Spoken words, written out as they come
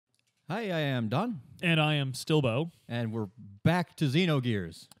Hi, I am Don, And I am Stilbo. and we're back to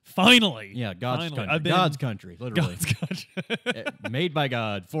Xenogears. Finally. Yeah, God's Finally. country. God's country, literally. God's country. Made by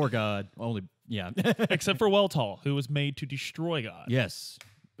God, for God, only, yeah. Except for Weltall, who was made to destroy God. Yes.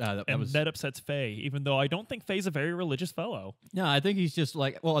 That And was, that upsets Faye, even though I don't think Faye's a very religious fellow. no, I think he's just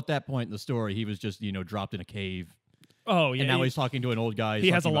like, well, at that point in the story, he was just, dropped in a cave. Oh, yeah. And now he's talking to an old guy. He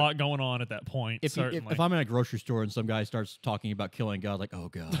has a talking about- lot going on at that point, If certainly. I'm in a grocery store and some guy starts talking about killing God, like, oh,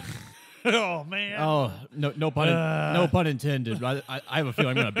 God. Oh, man. Oh, no pun intended. I have a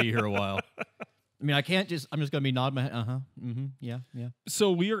feeling I'm going to be here a while. I mean, I'm just going to be nodding my head. Uh-huh. Mm-hmm. Yeah.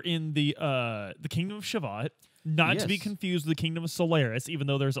 So we are in the Kingdom of Shavat, not to be Yes. confused with the Kingdom of Solaris, even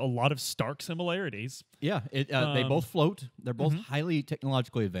though there's a lot of stark similarities. Yeah. They both float. They're both Mm-hmm. highly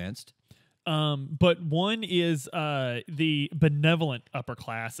technologically advanced. But one is the benevolent upper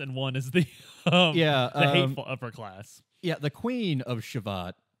class, and one is the hateful upper class. Yeah, the Queen of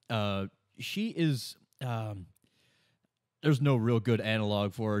Shavat, she is... there's no real good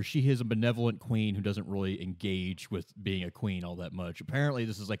analog for her. She is a benevolent queen who doesn't really engage with being a queen all that much. Apparently,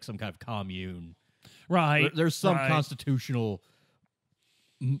 this is like some kind of commune. Right. There's some right. constitutional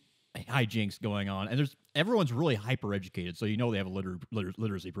hijinks going on, and everyone's really hyper educated, so they have a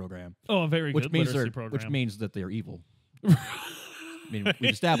literacy program, Oh, a very which good means literacy program. which means that they're evil. I mean,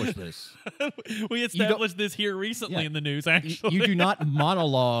 we've established this. We established this here recently Yeah. in the news, actually. You do not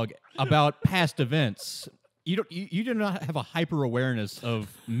monologue about past events. You do not have a hyper awareness of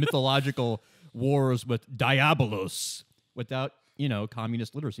mythological wars with Diabolos without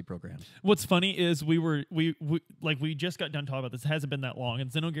communist literacy programs. What's funny is we just got done talking about this. It hasn't been that long, and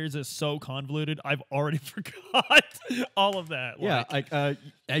Xenogears is so convoluted. I've already forgot all of that. Yeah,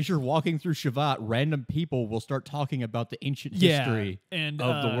 as you're walking through Shavat, random people will start talking about the ancient history of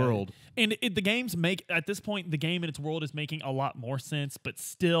the world. And the games at this point, the game and its world is making a lot more sense, but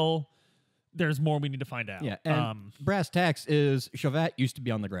still, there's more we need to find out. Yeah, and brass tacks is Shavat used to be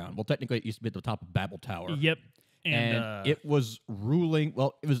on the ground. Well, technically, it used to be at the top of Babel Tower. Yep. And it was ruling,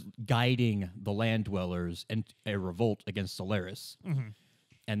 well, it was guiding the land dwellers in a revolt against Solaris. Mm-hmm.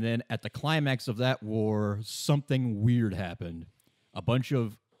 And then at the climax of that war, something weird happened. A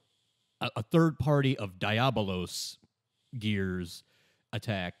third party of Diabolos gears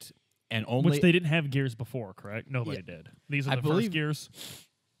attacked. And only which they didn't have gears before, correct? Nobody did. These are I the believe- first gears.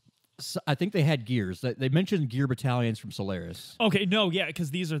 I think they had gears. They mentioned gear battalions from Solaris. Okay, no, yeah,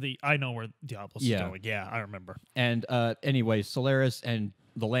 because these are I know where Diablos Yeah. is going. Yeah, I remember. And anyway, Solaris and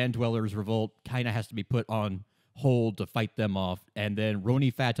the Land Dwellers Revolt kind of has to be put on hold to fight them off. And then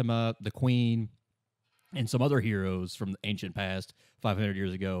Roni Fatima, the Queen, and some other heroes from the ancient past, 500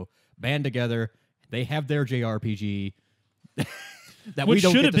 years ago, band together. They have their JRPG. That Which we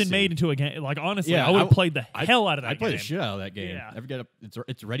don't should get have to been see. made into a game. Like, honestly, Yeah, I would have played the hell out of that I'd play game. the shit out of that game. Yeah.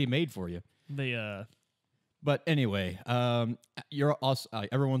 It's ready made for you. The But anyway, you're also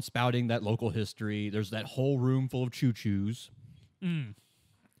everyone's spouting that local history. There's that whole room full of choo-choos.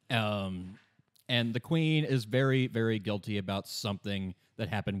 And the Queen is very, very guilty about something that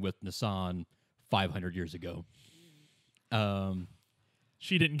happened with Nissan 500 years ago.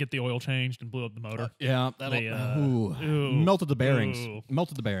 she didn't get the oil changed and blew up the motor. Yeah, melted the bearings. Ooh.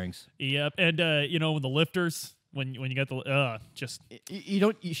 Melted the bearings. Yep, and when the lifters, when you got the just She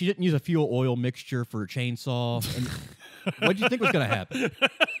didn't use a fuel oil mixture for a chainsaw. And what do you think was going to happen?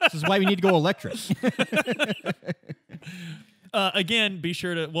 This is why we need to go electric. again, be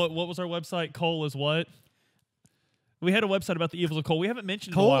sure to what was our website? Coal is what? We had a website about the evils of coal. We haven't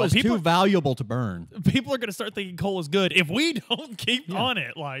mentioned it in a Coal while. is too valuable to burn. People are going to start thinking coal is good if we don't keep on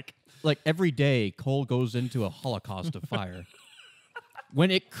it. Like Every day, coal goes into a holocaust of fire. When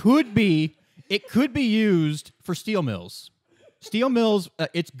it could be used for steel mills. Steel mills,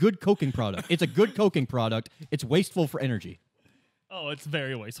 it's good coking product. It's a good coking product. It's wasteful for energy. oh, it's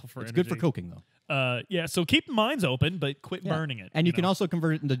very wasteful for It's energy. good for coking, though. Yeah, so keep minds open, but quit burning it. And you can also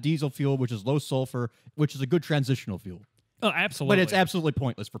convert it into diesel fuel, which is low sulfur, which is a good transitional fuel. Oh, absolutely. But it's absolutely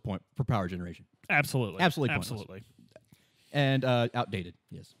pointless for power generation. absolutely absolutely pointless. absolutely. And outdated,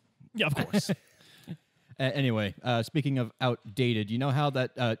 yes. Yeah, of course. Anyway, speaking of outdated, you know how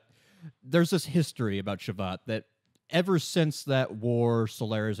that there's this history about Shavat that ever since that war,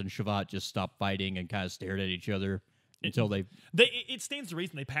 Solaris and Shavat just stopped fighting and kind of stared at each other until It stands to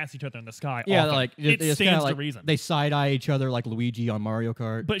reason they pass each other in the sky. yeah, often. like it it's stands like to reason. they side eye each other like Luigi on Mario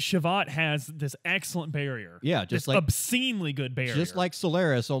Kart. But Shavat has this excellent barrier. Yeah, this just like obscenely good barrier. just like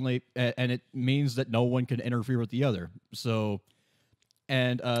Solaris, only and it means that no one can interfere with the other. So,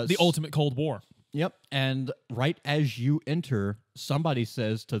 and the ultimate Cold War. Yep, and right as you enter, somebody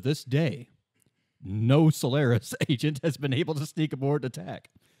says, to this day, no Solaris agent has been able to sneak aboard and attack.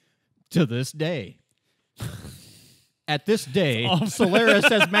 to this day. At this day, Solaris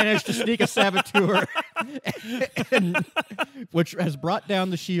has managed to sneak a saboteur, which has brought down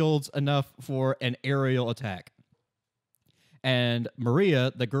the shields enough for an aerial attack. And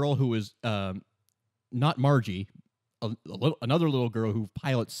Maria, the girl who is not Margie, another little girl who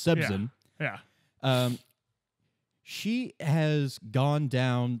pilots Sebzen, she has gone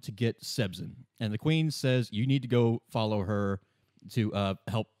down to get Sebzen. And the queen says, you need to go follow her to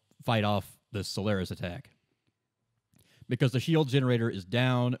help fight off this Solaris attack. Because the shield generator is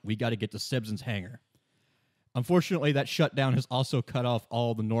down, we got to get to Sebzen's hangar. Unfortunately, that shutdown has also cut off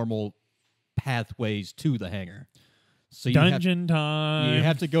all the normal pathways to the hangar. So Dungeon time. You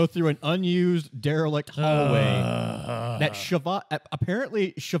have to go through an unused, derelict hallway that Shavat...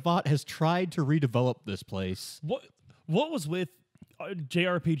 Apparently, Shavat has tried to redevelop this place. What was with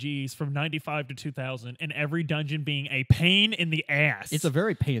JRPGs from 95 to 2000 and every dungeon being a pain in the ass? It's a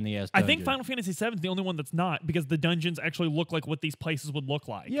very pain in the ass dungeon. I think Final Fantasy VII is the only one that's not, because the dungeons actually look like what these places would look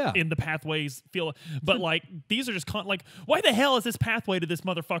like. Yeah. In the pathways feel, but like these are just like, why the hell is this pathway to this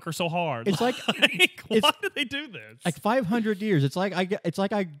motherfucker so hard? It's like why did they do this? Like 500 years. It's like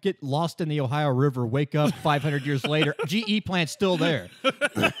I get lost in the Ohio River, wake up 500 years later, GE plant's still there,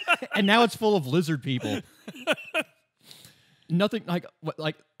 and now it's full of lizard people. Nothing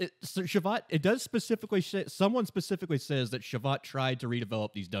so Shavat. It does specifically. Someone specifically says that Shavat tried to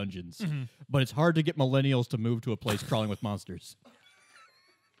redevelop these dungeons, but it's hard to get millennials to move to a place crawling with monsters.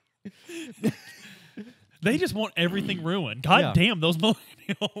 They just want everything ruined. God damn those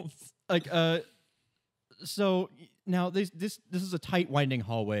millennials! Like, so now this is a tight, winding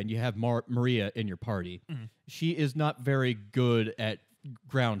hallway, and you have Maria in your party. She is not very good at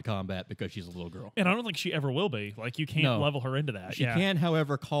ground combat because she's a little girl. And I don't think she ever will be. Like, you can't level her into that. She can,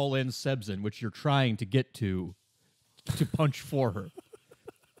 however, call in Sebzen, which you're trying to get to punch for her.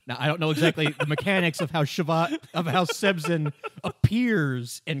 Now, I don't know exactly the mechanics of how Sebzen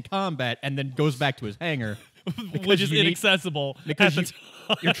appears in combat and then goes back to his hangar. Which is inaccessible. Because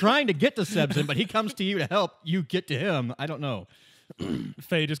you're trying to get to Sebzen, but he comes to you to help you get to him. I don't know.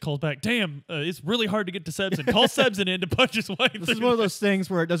 Faye just calls back, damn, it's really hard to get to Sebzen. Call Sebzen in to punch his way. This is one of those things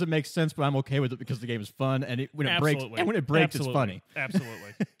where it doesn't make sense, but I'm okay with it because the game is fun, and when it breaks, it's funny.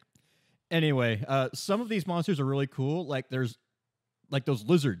 Absolutely. Anyway, some of these monsters are really cool. Like there's those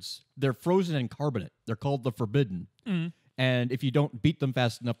lizards. They're frozen in carbonate. They're called the Forbidden. And if you don't beat them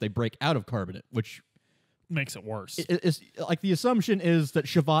fast enough, they break out of carbonate, which makes it worse. It's like the assumption is that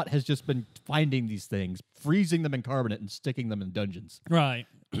Shavat has just been finding these things, freezing them in carbonate, and sticking them in dungeons. Right.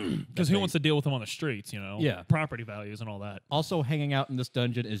 Because who wants to deal with them on the streets, you know? Yeah. Property values and all that. Also hanging out in this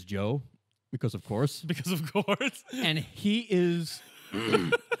dungeon is Joe, because of course. And he is...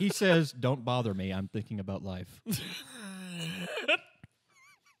 he says, don't bother me, I'm thinking about life.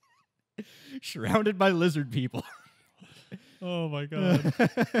 Surrounded by lizard people. Oh my God.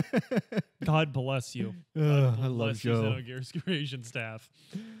 God bless you. I love Joe. Xenogears creation staff.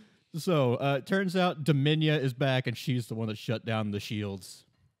 So, it turns out Dominia is back, and she's the one that shut down the shields.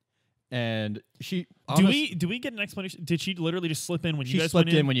 And she... Do we get an explanation? Did she literally just slip in when you guys went in?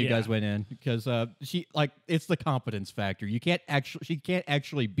 She slipped in when you guys went in, because she, like, it's the competence factor. She can't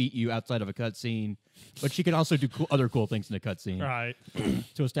actually beat you outside of a cutscene, but she can also do other cool things in a cutscene. Right.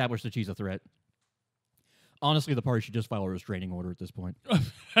 To establish that she's a threat. Honestly, the party should just file a restraining order at this point.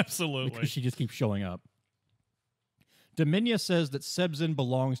 Absolutely. Because she just keeps showing up. Dominia says that Sebzen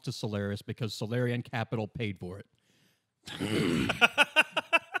belongs to Solaris because Solarian Capital paid for it.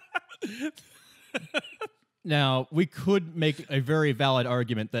 Now, we could make a very valid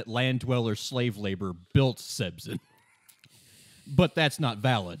argument that land dweller slave labor built Sebzen. But that's not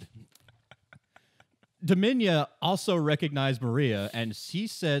valid. Dominia also recognized Maria, and she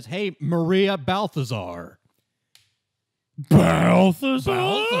says, hey, Maria Balthazar. Balthazar?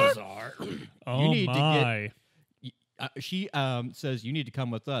 Oh, you need to get... she says, you need to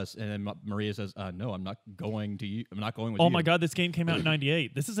come with us. And then Maria says, no, I'm not going to you. I'm not going with you. Oh, my God, this game came out in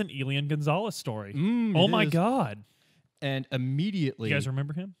 98. This is an Elian Gonzalez story. Oh, my God. And immediately... You guys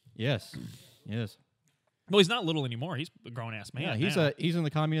remember him? Yes. Yes. Well, he's not little anymore. He's a grown-ass man. Yeah, he's in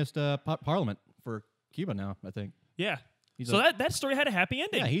the communist parliament for Cuba now, I think. Yeah. So that story had a happy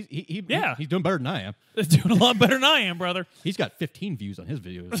ending. Yeah, he's doing better than I am. He's doing a lot better than I am, brother. He's got 15 views on his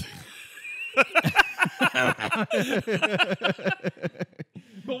videos.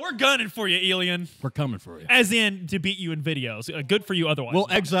 But we're gunning for you, Elian. We're coming for you. As in, to beat you in videos. Good for you otherwise.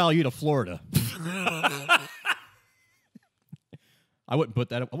 We'll exile you to Florida. I wouldn't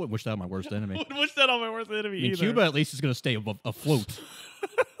wish that on my worst enemy. I wouldn't wish that on my worst enemy either. Cuba at least is going to stay afloat.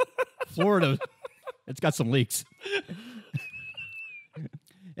 Florida, it's got some leaks.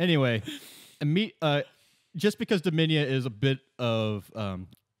 Anyway, just because Dominia is a bit of an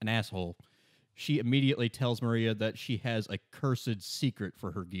asshole, she immediately tells Maria that she has a cursed secret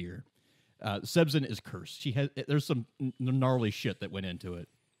for her gear. Sebzen is cursed. There's some gnarly shit that went into it.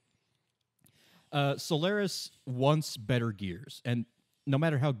 Solaris wants better gears, and no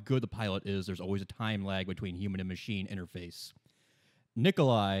matter how good the pilot is, there's always a time lag between human and machine interface.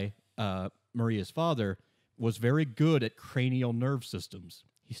 Nikolai, Maria's father, was very good at cranial nerve systems.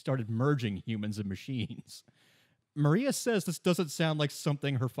 He started merging humans and machines. Maria says this doesn't sound like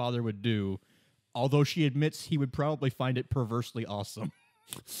something her father would do, although she admits he would probably find it perversely awesome.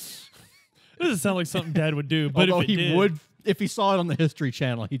 It doesn't sound like something Dad would do, but although if he would, if he saw it on the History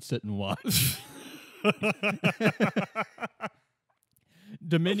Channel, he'd sit and watch.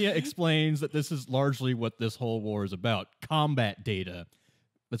 Dominia explains that this is largely what this whole war is about: combat data.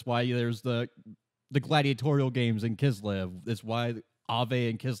 That's why there's the gladiatorial games in Kislev. That's why Ave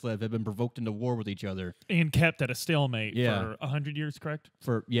and Kislev have been provoked into war with each other and kept at a stalemate for 100 years, correct?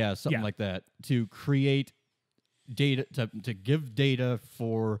 Something like that, to create data, to give data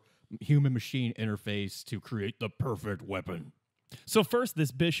for human machine interface to create the perfect weapon. So first,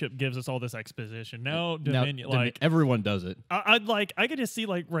 this bishop gives us all this exposition. Now, Dominion, everyone does it. I could just see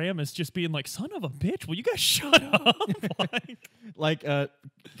like Ramus just being like, "Son of a bitch, will you guys shut up?"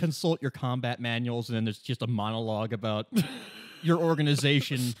 Consult your combat manuals, and then there's just a monologue about your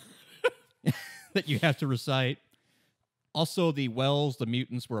organization that you have to recite. Also, the Wells, the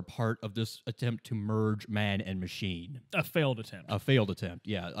mutants, were a part of this attempt to merge man and machine. A failed attempt. A failed attempt.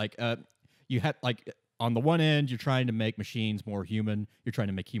 Yeah, you have on the one end, you're trying to make machines more human. You're trying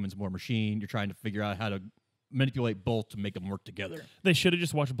to make humans more machine. You're trying to figure out how to manipulate both to make them work together. They should have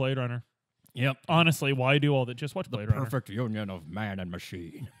just watched Blade Runner. Yep. Honestly, why do all that? Just watch Blade Runner. The perfect union of man and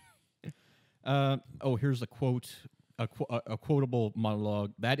machine. Here's a quote. A quotable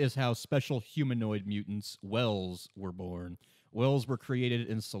monologue. That is how special humanoid mutants, Wells, were born. Wells were created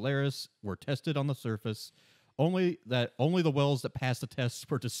in Solaris, were tested on the surface. Only the Wells that passed the tests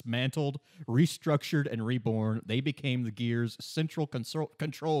were dismantled, restructured, and reborn. They became the gear's central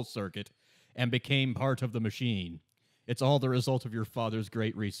control circuit and became part of the machine. It's all the result of your father's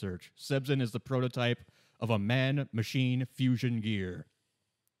great research. Sebzen is the prototype of a man-machine fusion gear.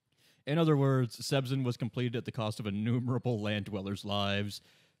 In other words, Sebzen was completed at the cost of innumerable land dwellers' lives,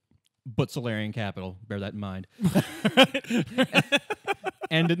 but Solarian capital. Bear that in mind.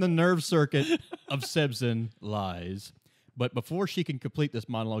 And in the nerve circuit of Sebzen lies. But before she can complete this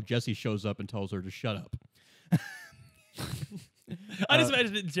monologue, Jesse shows up and tells her to shut up. I just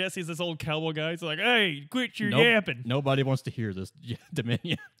imagine that Jesse's this old cowboy guy. He's like, "Hey, quit your yapping." Nobody wants to hear this.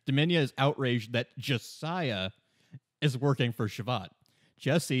 Dominia is outraged that Josiah is working for Shavat.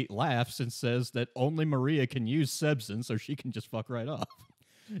 Jesse laughs and says that only Maria can use Sebzen, so she can just fuck right off.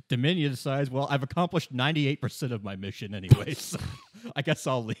 Dominia decides, well, I've accomplished 98% of my mission anyway, so I guess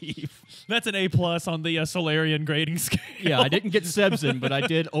I'll leave. That's an A+ on the Solarian grading scale. Yeah, I didn't get Sebzen, but I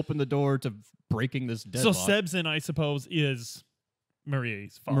did open the door to breaking this deadlock. So Sebzen, I suppose, is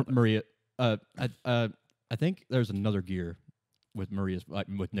Maria's father. Maria. I think there's another gear with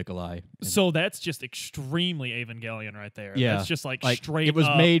with Nikolai. So that's just extremely Evangelion right there. Yeah. That's just like straight it was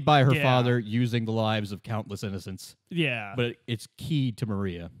up, made by her father using the lives of countless innocents. Yeah. But it's key to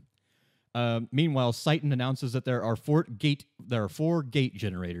Maria. Meanwhile, Seitan announces that there are four gate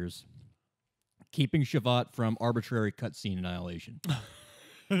generators, keeping Shavat from arbitrary cutscene annihilation.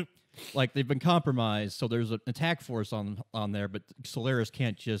 They've been compromised, so there's an attack force on there, but Solaris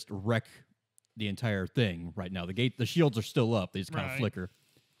can't just wreck the entire thing right now. The shields are still up. They just kind of flicker.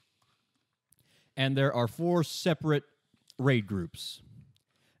 And there are 4 separate raid groups.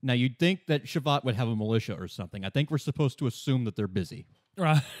 Now, you'd think that Shavat would have a militia or something. I think we're supposed to assume that they're busy.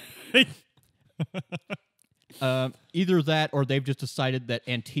 Right. Either that or they've just decided that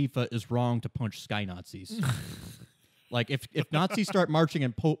Antifa is wrong to punch Sky Nazis. If Nazis start marching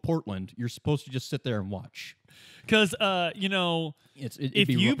in Portland, you're supposed to just sit there and watch. Because, if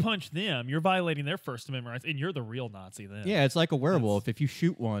you punch them, you're violating their First Amendment rights, and you're the real Nazi then. Yeah, it's like a werewolf. If you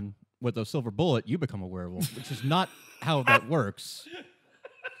shoot one with a silver bullet, you become a werewolf, which is not how that works.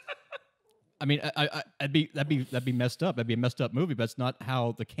 I mean, that'd be messed up. That'd be a messed up movie, but that's not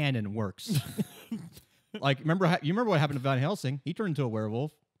how the canon works. Remember what happened to Van Helsing? He turned into a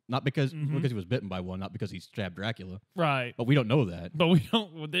werewolf. Not because he was bitten by one, not because he stabbed Dracula. Right. But we don't know that. But we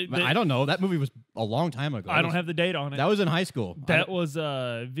don't... I don't know. That movie was a long time ago. I don't have the date on it. That was in high school. That was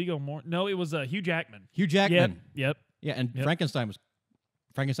Viggo Mortensen. No, it was Hugh Jackman. Hugh Jackman. Yep. Yeah, and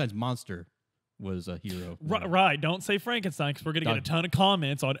Frankenstein's monster was a hero. Right. Don't say Frankenstein because we're going to get a Doc- ton of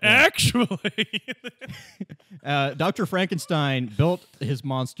comments on actually. Dr. Frankenstein built his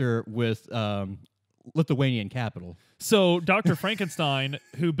monster with Lithuanian capital. So Dr. Frankenstein,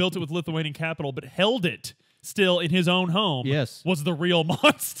 who built it with Lithuanian capital but held it still in his own home, Yes. was the real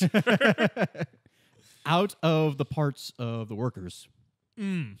monster. Out of the parts of the workers.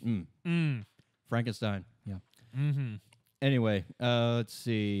 Frankenstein. Yeah. Mm-hmm. Anyway, let's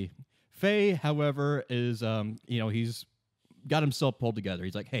see. Faye, however, is he's got himself pulled together.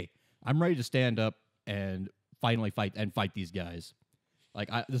 He's like, hey, I'm ready to stand up and finally fight these guys. Like,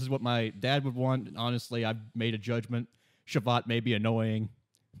 this is what my dad would want. And honestly, I've made a judgment. Shavat may be annoying,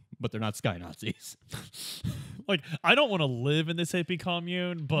 but they're not Sky Nazis. Like, I don't want to live in this hippie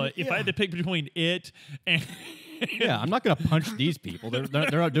commune, but if I had to pick between it and Yeah, I'm not going to punch these people. They're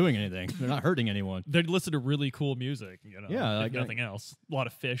not doing anything. They're not hurting anyone. they'd listen to really cool music, Yeah, if like, nothing else. A lot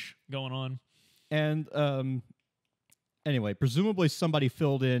of fish going on. And anyway, presumably somebody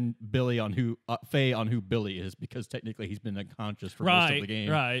filled in Billy on Faye on who Billy is, because technically he's been unconscious for most of the game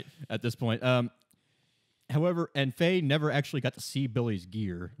Right. at this point. However, and Faye never actually got to see Billy's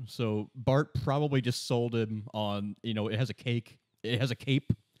gear, so Bart probably just sold him on, it has a cape,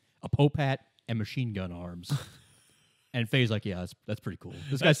 a pope hat, and machine gun arms. And Faye's like, yeah, that's pretty cool.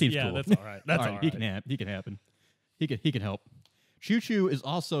 This guy seems cool. That's all right. That's all right. He can happen. He can help. Choo Choo is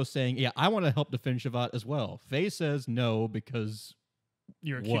also saying, yeah, I want to help defend Shavat as well. Faye says no because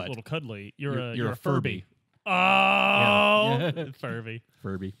You're a what? cute little cuddly. You're a Furby. Oh, Yeah. Furby.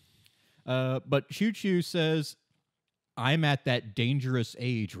 Furby. But Choo Choo says, I'm at that dangerous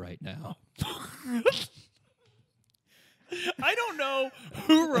age right now. I don't know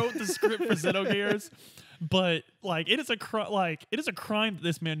who wrote the script for Xenogears, but it is a crime that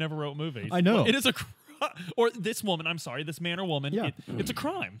this man never wrote movies. I know. It is a or this woman. I'm sorry, this man or woman. Yeah. It's a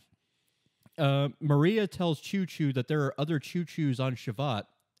crime. Maria tells Choo Choo that there are other Choo Choos on Shavat.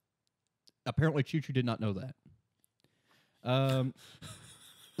 Apparently, Choo Choo did not know that.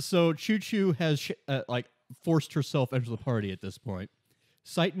 So Choo Choo has forced herself into the party at this point.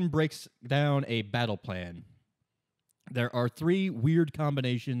 Satan breaks down a battle plan. There are 3 weird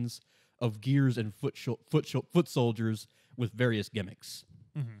combinations of gears and foot soldiers with various gimmicks.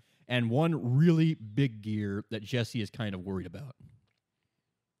 Mm-hmm. And one really big gear that Jesse is kind of worried about.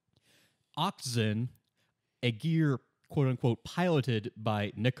 Oxen, a gear, quote-unquote, piloted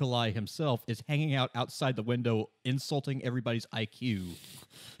by Nikolai himself, is hanging out outside the window, insulting everybody's IQ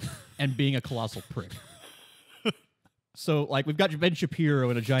and being a colossal prick. So, we've got Ben Shapiro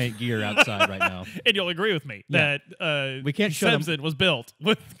in a giant gear outside right now. And you'll agree with me that We can't shut him. Simpson was built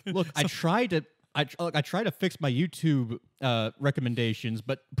with. Look, I tried to fix my YouTube recommendations,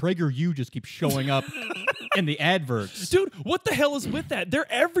 but PragerU just keeps showing up in the adverts. Dude, what the hell is with that? They're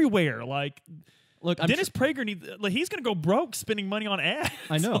everywhere. Look, Dennis Prager he's gonna go broke spending money on ads.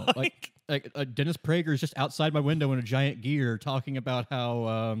 I know. Dennis Prager is just outside my window in a giant gear talking about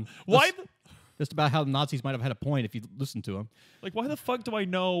how just about how Nazis might have had a point if you listened to him. Why the fuck do I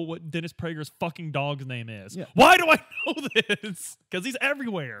know what Dennis Prager's fucking dog's name is? Yeah. Why do I know this? Because he's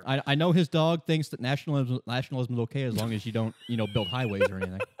everywhere. I know his dog thinks that nationalism is okay as long as you don't build highways or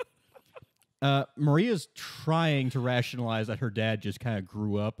anything. Maria's trying to rationalize that her dad just kind of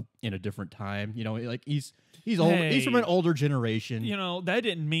grew up in a different time. He's old. He's from an older generation. That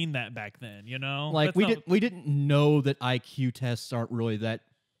didn't mean that back then. We didn't know that IQ tests aren't really that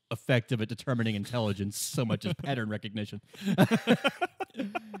effective at determining intelligence so much as pattern recognition.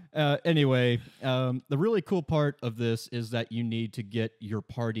 Anyway, the really cool part of this is that you need to get your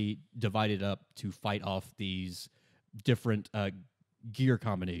party divided up to fight off these different gear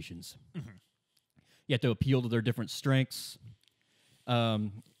combinations. Mm-hmm. You have to appeal to their different strengths.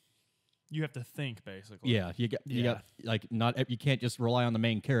 You have to think, basically. Yeah, you can't just rely on the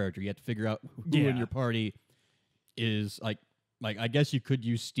main character. You have to figure out who in your party is I guess you could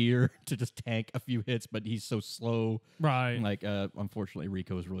use Steer to just tank a few hits, but he's so slow. Right. Unfortunately,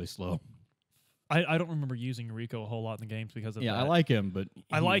 Rico is really slow. I don't remember using Rico a whole lot in the games because of that. I like him, but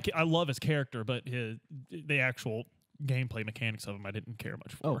I love his character, but the actual gameplay mechanics of him I didn't care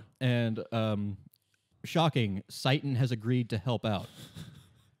much for. Oh, and shocking, Satan has agreed to help out.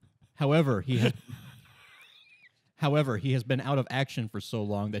 However, he has been out of action for so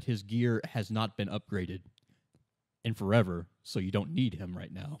long that his gear has not been upgraded in forever, so you don't need him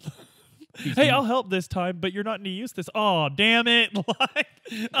right now. Hey, I'll help this time, but you're not any use this. Oh, damn it! Like,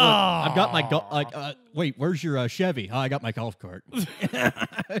 I've got my wait, where's your Chevy? Oh, I got my golf cart.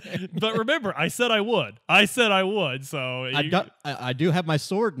 But remember, I said I would. So I do have my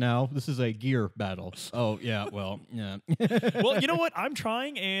sword now. This is a gear battle. Oh yeah, well yeah. Well, you know what? I'm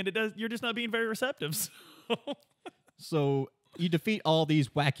trying, and you're just not being very receptive. So you defeat all these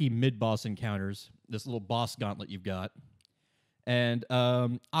wacky mid-boss encounters. This little boss gauntlet you've got. And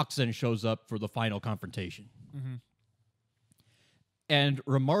Oxen shows up for the final confrontation. Mm-hmm. And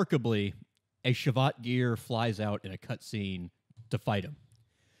remarkably, a Shavat gear flies out in a cutscene to fight him.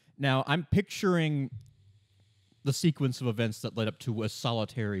 Now, I'm picturing the sequence of events that led up to a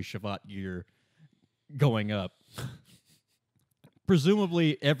solitary Shavat gear going up.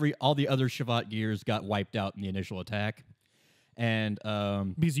 Presumably, all the other Shavat gears got wiped out in the initial attack. And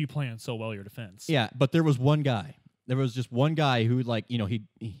because you planned so well your defense. Yeah, but there was one guy. There was just one guy who, like, you know,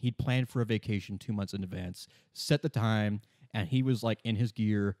 he'd planned for a vacation 2 months in advance, set the time, and he was, like, in his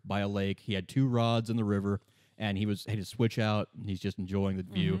gear by a lake. He had 2 rods in the river, and he had his switch out, and he's just enjoying the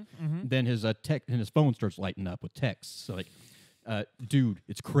view. Mm-hmm. Then his phone starts lighting up with texts. So, like, dude,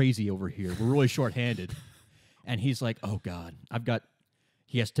 it's crazy over here. We're really shorthanded. And he's like, oh, God,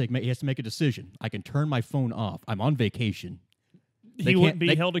 he has to make a decision. I can turn my phone off. I'm on vacation. He wouldn't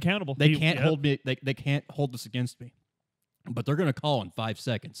be held accountable. They can't hold me. They can't hold this against me. But they're going to call in 5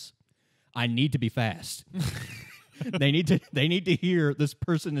 seconds. I need to be fast. They need to hear this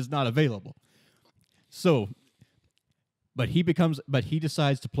person is not available. So, but he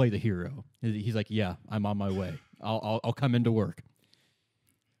decides to play the hero. He's like, yeah, I'm on my way. I'll come into work.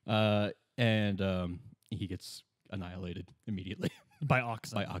 And he gets annihilated immediately by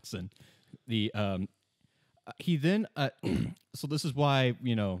Oxen. He then so this is why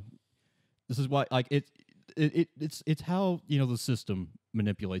like it's how, you know, the system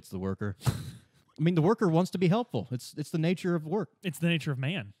manipulates the worker. I mean, the worker wants to be helpful. It's the nature of work. It's the nature of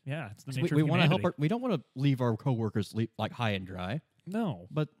man. Yeah, it's the nature we of want to humanity. help we don't want to leave our coworkers like high and dry. No.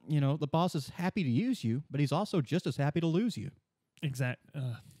 But, you know, the boss is happy to use you, but he's also just as happy to lose you.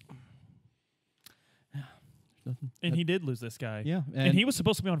 And he did lose this guy. Yeah. And he was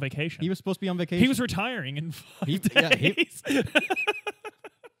supposed to be on vacation. He was supposed to be on vacation. He was retiring in 5 days.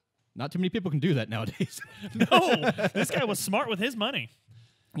 Not too many people can do that nowadays. No. This guy was smart with his money.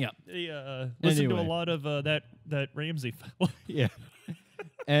 Yeah. He listened to a lot of that Ramsey file. Yeah.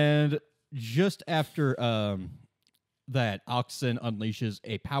 And just after that, Oxen unleashes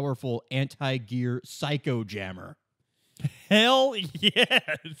a powerful anti-gear psycho jammer. Hell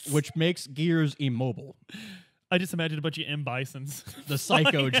yes. Which makes gears immobile. I just imagined a bunch of M. Bisons. The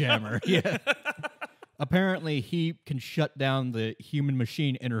psycho jammer. Yeah. Apparently, he can shut down the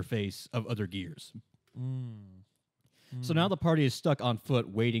human-machine interface of other gears. So now the party is stuck on foot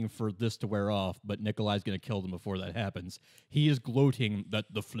waiting for this to wear off, but Nikolai's going to kill them before that happens. He is gloating that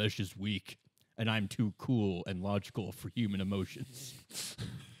the flesh is weak, and I'm too cool and logical for human emotions.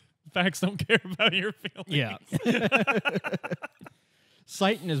 Facts don't care about your feelings. Yeah.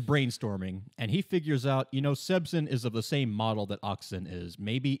 Seitan is brainstorming, and he figures out, you know, Sebsen is of the same model that Oxen is.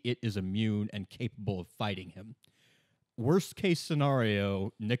 Maybe it is immune and capable of fighting him. Worst case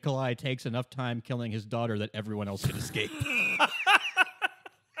scenario, Nikolai takes enough time killing his daughter that everyone else can escape.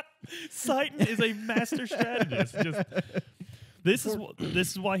 Seitan is a master strategist. This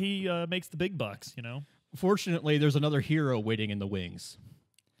is why he makes the big bucks, you know? Fortunately, there's another hero waiting in the wings.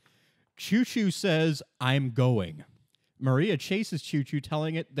 Choo-Choo says, I'm going. Maria chases Choo-Choo,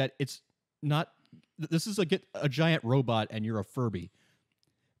 telling it that it's not... This is a giant robot and you're a Furby.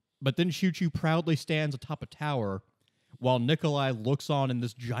 But then Choo-Choo proudly stands atop a tower while Nikolai looks on in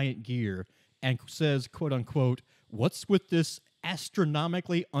this giant gear and says, quote-unquote, what's with this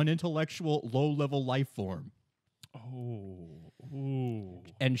astronomically unintellectual low-level life form? Oh. Ooh.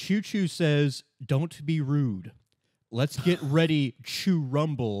 And Choo-Choo says, don't be rude. Let's get ready, Chew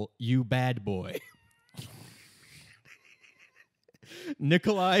Rumble, you bad boy.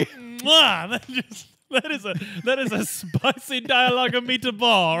 Nikolai. Mwah! That is a spicy dialogue of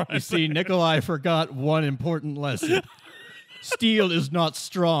meatball. Right? You see, Nikolai forgot one important lesson. Steel is not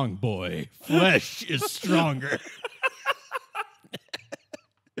strong, boy. Flesh is stronger.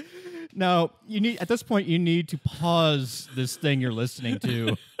 Now, at this point, you need to pause this thing you're listening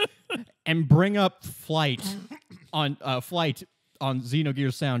to and bring up Flight on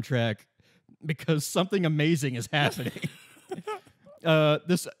Xenogears soundtrack because something amazing is happening.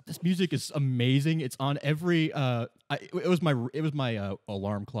 This music is amazing. It's on every. It was my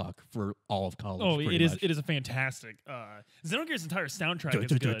alarm clock for all of college. Oh, it is. It is a fantastic. Xenogears' entire soundtrack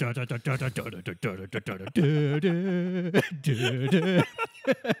is good.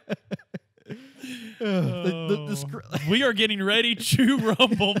 We are getting ready to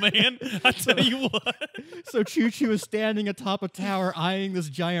rumble, man. I tell you what. So Choo Choo is standing atop a tower eyeing this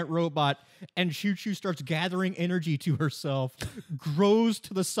giant robot, and Choo Choo starts gathering energy to herself, grows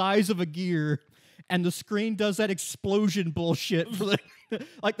to the size of a gear, and the screen does that explosion bullshit. For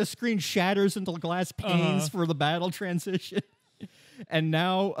like the screen shatters into glass panes for the battle transition. And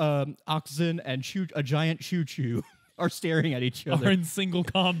now Oxen and a giant Choo Choo are staring at each other. Are in single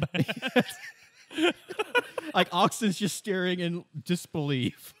combat. Like Oxen's just staring in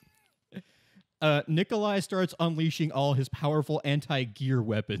disbelief. Nikolai starts unleashing all his powerful anti-gear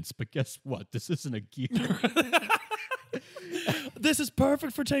weapons, but guess what? This isn't a gear. This is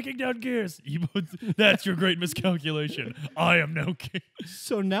perfect for taking down gears. That's your great miscalculation. I am no gear.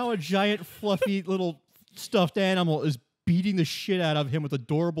 So now a giant, fluffy little stuffed animal is beating the shit out of him with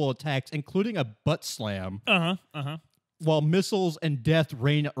adorable attacks, including a butt slam. While missiles and death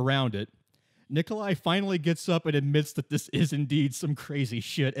reign around it. Nikolai finally gets up and admits that this is indeed some crazy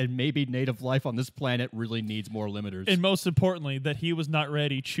shit, and maybe native life on this planet really needs more limiters. And most importantly, that he was not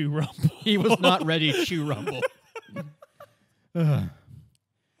ready to rumble. He was not ready to rumble.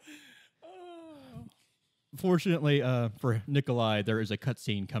 Fortunately for Nikolai, there is a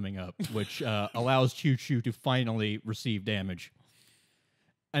cutscene coming up, which allows Choo Choo to finally receive damage.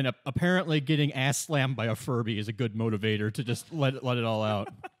 And apparently getting ass slammed by a Furby is a good motivator to just let it all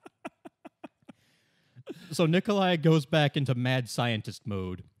out. So Nikolai goes back into mad scientist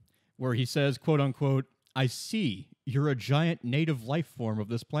mode, where he says, quote unquote, "I see, you're a giant native life form of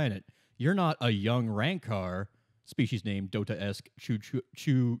this planet. You're not a young Rancor," species name Dota-esque, Chu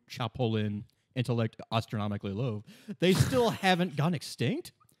Chapolin, intellect astronomically low. "They still haven't gone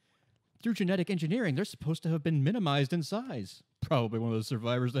extinct? Through genetic engineering, they're supposed to have been minimized in size. Probably one of the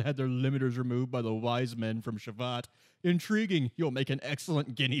survivors that had their limiters removed by the wise men from Shavat. Intriguing. You'll make an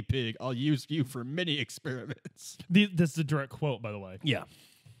excellent guinea pig. I'll use you for many experiments." This is a direct quote, by the way. Yeah.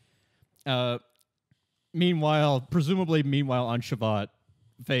 Presumably on Shavat,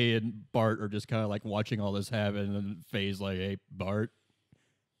 Faye and Bart are just kind of like watching all this happen, and Faye's like, "Hey, Bart,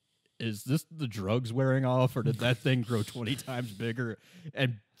 is this the drugs wearing off, or did that thing grow 20 times bigger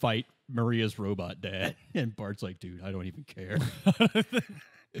and fight Maria's robot dad?" And Bart's like, "Dude, I don't even care."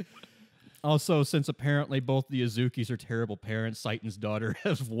 Also, since apparently both the Azukis are terrible parents, Saitan's daughter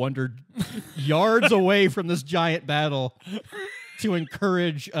has wandered yards away from this giant battle to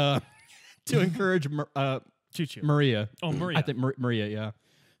encourage Choo-choo. Maria. Oh, Maria. I think Maria,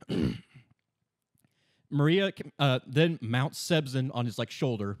 yeah. Maria then mounts Sebzin on his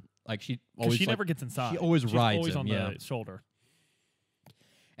shoulder. Like she never gets inside. She always She's rides always him, on the shoulder.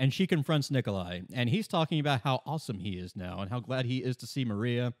 And she confronts Nikolai, and he's talking about how awesome he is now and how glad he is to see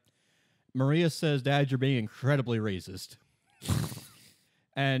Maria. Maria says, "Dad, you're being incredibly racist."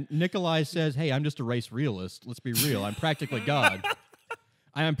 And Nikolai says, "Hey, I'm just a race realist. Let's be real. I'm practically God.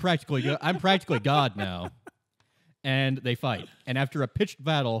 I'm practically God now." And they fight. And after a pitched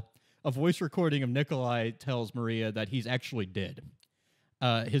battle, a voice recording of Nikolai tells Maria that he's actually dead.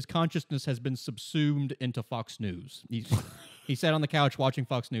 His consciousness has been subsumed into Fox News. He sat on the couch watching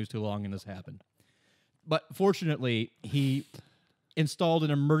Fox News too long, and this happened. But fortunately, he installed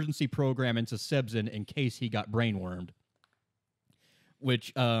an emergency program into Sebzin in case he got brainwormed.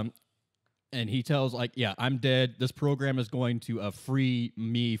 Which, and he tells, "Yeah, I'm dead. This program is going to free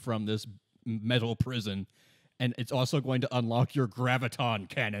me from this metal prison, and it's also going to unlock your graviton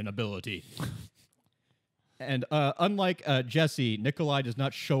cannon ability." And unlike Jesse, Nikolai does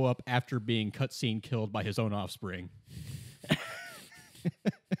not show up after being cutscene killed by his own offspring.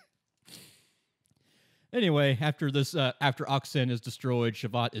 Anyway, after Oxen is destroyed,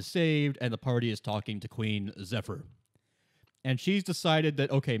 Shavat is saved, and the party is talking to Queen Zephyr. And she's decided that,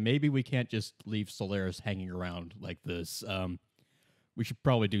 okay, maybe we can't just leave Solaris hanging around like this. We should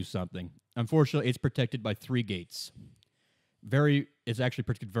probably do something. Unfortunately, it's protected by 3 gates. It's actually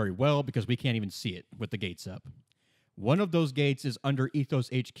protected very well because we can't even see it with the gates up. One of those gates is under Ethos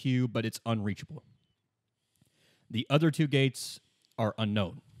HQ, but it's unreachable. The other 2 gates are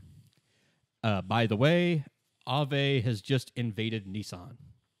unknown. By the way, Ave has just invaded Nissan.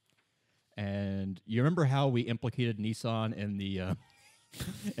 And you remember how we implicated Nissan in the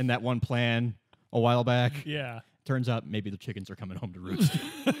in that one plan a while back? Yeah. Turns out maybe the chickens are coming home to roost.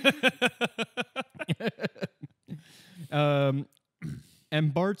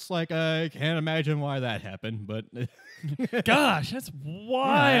 And Bart's like, "I can't imagine why that happened, but..." Gosh, that's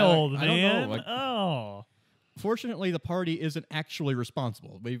wild, I man. don't know. Fortunately, the party isn't actually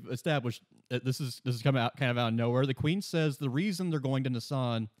responsible. We've established that this is come out kind of out of nowhere. The Queen says the reason they're going to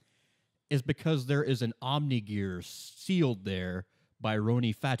Nissan is because there is an Omni-Gear sealed there by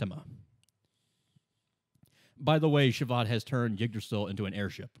Roni Fatima. By the way, Shavat has turned Yggdrasil into an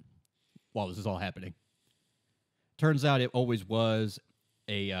airship while this is all happening. Turns out it always was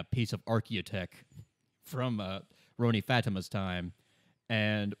a piece of archaeotech from Roni Fatima's time.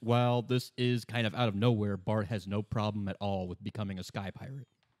 And while this is kind of out of nowhere, Bart has no problem at all with becoming a sky pirate.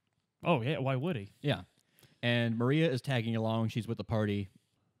 Oh, yeah. Why would he? Yeah. And Maria is tagging along. She's with the party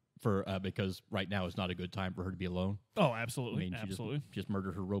for because right now is not a good time for her to be alone. Oh, absolutely. I mean, Absolutely. She just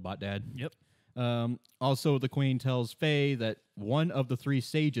murdered her robot dad. Yep. Also, the queen tells Faye that one of the three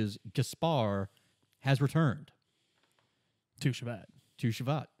sages, Gaspar, has returned. To Shavat. To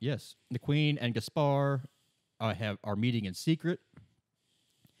Shavat, yes. The queen and Gaspar are meeting in secret.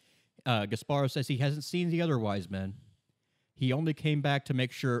 Gaspar says he hasn't seen the other wise men. He only came back to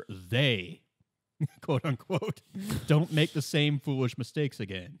make sure they, quote unquote, don't make the same foolish mistakes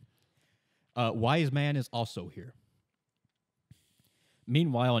again. Wise man is also here.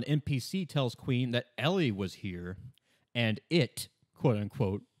 Meanwhile, an NPC tells Queen that Ellie was here, and it, quote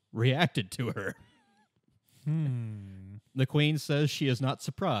unquote, reacted to her. The Queen says she is not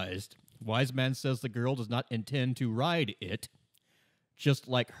surprised. Wise man says the girl does not intend to ride it, just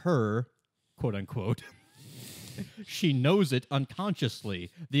like her, quote unquote. She knows it unconsciously,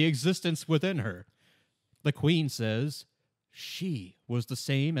 the existence within her. The Queen says she was the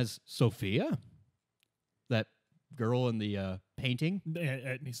same as Sophia, that girl in the painting.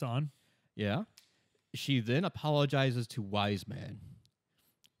 At Nissan. Yeah. She then apologizes to Wise Man.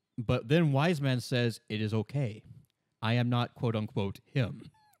 But then Wise Man says, it is okay. I am not, quote unquote, him.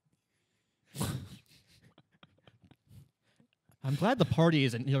 I'm glad the party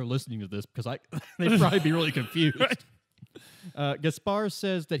isn't here listening to this because they'd probably be really confused. Right. Gaspar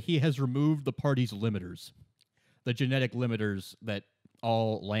says that he has removed the party's limiters, the genetic limiters that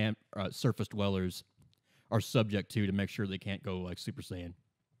all land surface dwellers are subject to make sure they can't go like Super Saiyan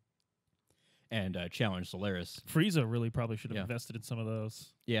and challenge Solaris. Frieza really probably should have invested in some of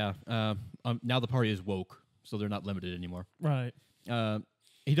those. Yeah. Now the party is woke, so they're not limited anymore. Right.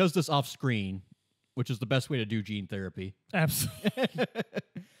 He does this off screen, which is the best way to do gene therapy. Absolutely.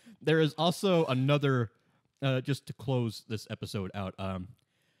 There is also another, just to close this episode out.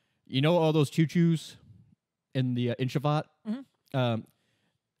 You know all those choo-choos in the in Shavat? Mm-hmm.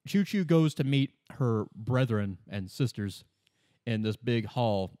 Choo-choo goes to meet her brethren and sisters in this big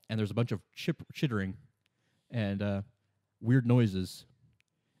hall, and there's a bunch of chittering and weird noises.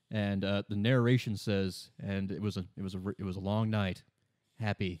 And the narration says, and it was a long night,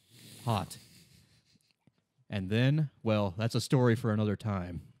 happy, hot. And then, well, that's a story for another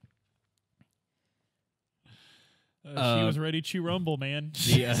time. She was ready to rumble, man.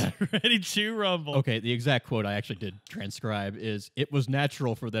 Ready to rumble. Okay, the exact quote I actually did transcribe is, it was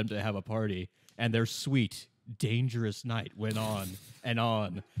natural for them to have a party, and their sweet, dangerous night went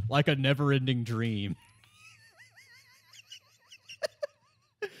on, like a never-ending dream.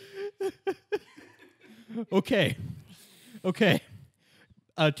 Okay.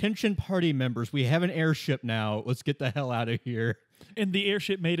 Attention party members, we have an airship now. Let's get the hell out of here. And the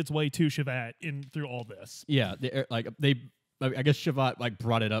airship made its way to Shavat through all this. Yeah, I guess Shavat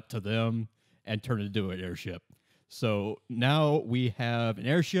brought it up to them and turned it into an airship. So now we have an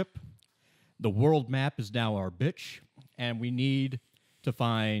airship. The world map is now our bitch, and we need to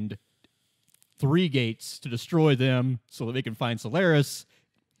find 3 gates to destroy them so that we can find Solaris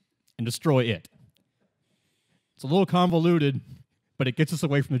and destroy it. It's a little convoluted, but it gets us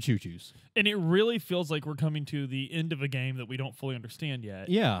away from the choo-choos. And it really feels like we're coming to the end of a game that we don't fully understand yet.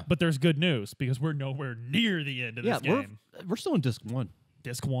 Yeah. But there's good news, because we're nowhere near the end of this game. We're still in Disc 1.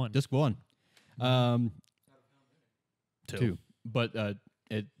 Disc 1. Disc 1. 2. But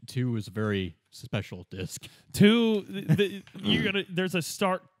 2 is a very special disc. 2,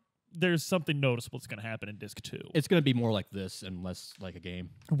 there's something noticeable that's going to happen in Disc 2. It's going to be more like this and less like a game.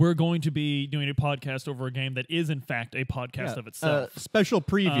 We're going to be doing a podcast over a game that is, in fact, a podcast of itself. Special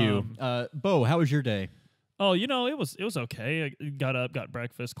preview. Bo, how was your day? Oh, it was okay. I got up, got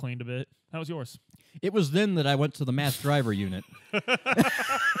breakfast, cleaned a bit. How was yours? It was then that I went to the mass driver unit.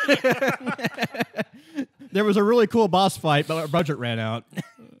 There was a really cool boss fight, but our budget ran out.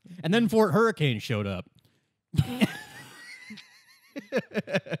 And then Fort Hurricane showed up.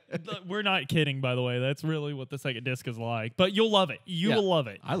 We're not kidding, by the way. That's really what the second disc is like. But you'll love it. You will love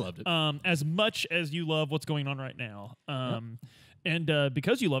it. I loved it. As much as you love what's going on right now. And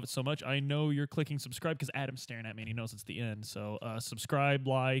because you love it so much, I know you're clicking subscribe because Adam's staring at me and he knows it's the end. So subscribe,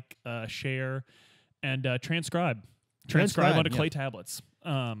 like, share, and transcribe. Transcribe onto clay tablets.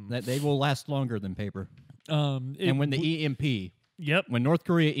 That they will last longer than paper. And when the EMP... Yep. When North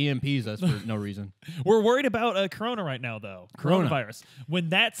Korea EMPs us for no reason. We're worried about Corona right now, though. Coronavirus. When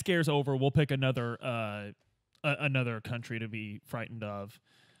that scares over, we'll pick another another country to be frightened of.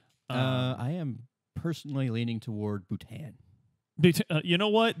 I am personally leaning toward Bhutan. You know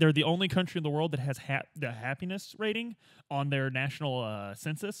what? They're the only country in the world that has the happiness rating on their national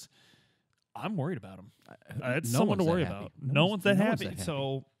census. I'm worried about them. It's someone to worry about. No one's that happy.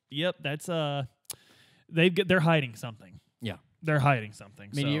 So, yep, that's they're hiding something. Yeah, they're hiding something.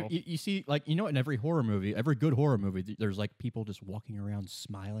 I mean, you see, like, you know, in every horror movie, every good horror movie, there's like people just walking around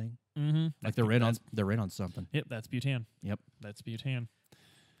smiling, like they're in on something. Yep, that's Bhutan. Yep, that's Bhutan.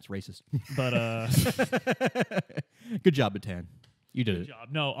 It's racist, but good job, Bhutan. You did good it. Job.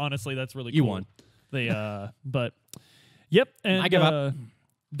 No, honestly, that's really cool. You won. They but yep, and I give up.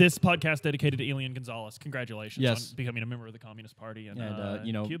 This podcast dedicated to Elian Gonzalez. Congratulations on Yes. becoming a member of the Communist Party and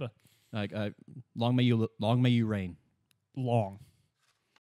you know, Cuba. long may you reign. Long.